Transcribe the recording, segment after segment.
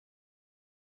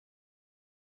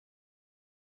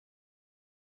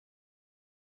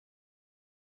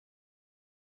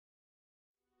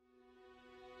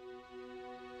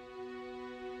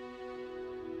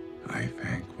I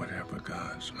thank whatever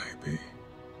gods may be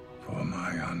for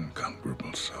my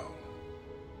unconquerable soul.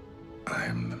 I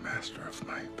am the master of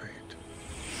my fate.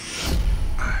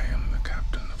 I am the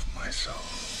captain of my soul.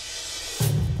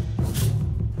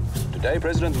 Today,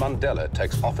 President Mandela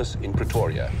takes office in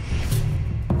Pretoria,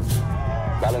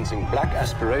 balancing black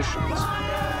aspirations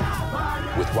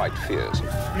with white fears.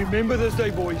 Remember this day,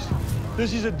 boys.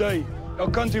 This is a day our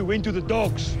country went to the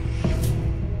dogs.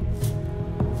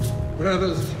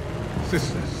 Brothers,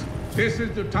 sisters, this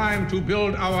is the time to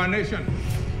build our nation.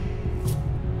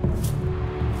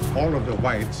 All of the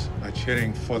whites are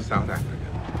cheering for South Africa.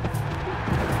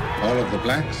 All of the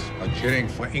blacks are cheering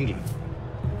for England.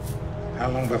 How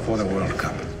long before the World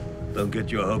Cup? Don't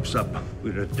get your hopes up.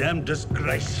 We're a damn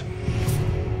disgrace.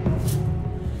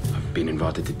 I've been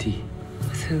invited to tea.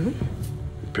 With who?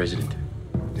 The president.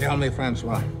 Tell me,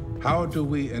 François, how do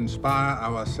we inspire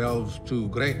ourselves to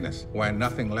greatness when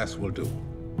nothing less will do?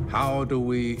 How do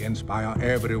we inspire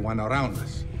everyone around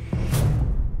us?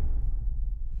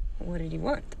 What did he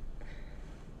want?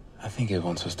 I think he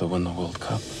wants us to win the World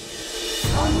Cup.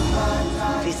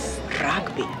 This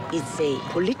rugby is a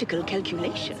political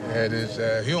calculation. It is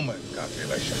a human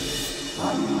calculation.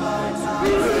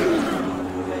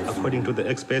 According to the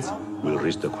experts, we'll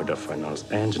reach the quarterfinals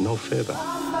and no further.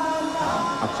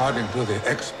 According to the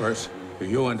experts,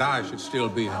 you and I should still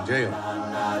be in jail.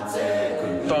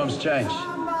 Times change.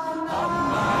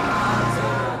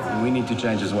 And we need to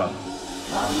change as well.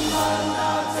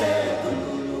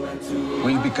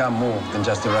 We become more than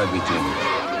just a rugby team.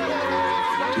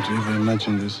 Did you ever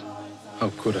imagine this? How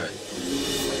could I?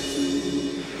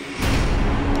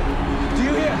 Do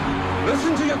you hear?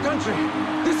 Listen to your country.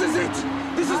 This is it.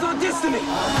 This is our destiny.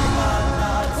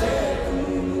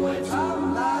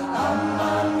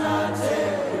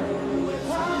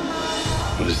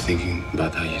 I was thinking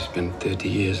about how you spent 30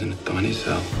 years in a tiny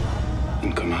cell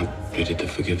and come out ready to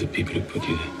forgive the people who put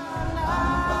you there.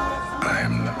 I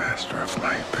am the master of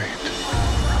my fate.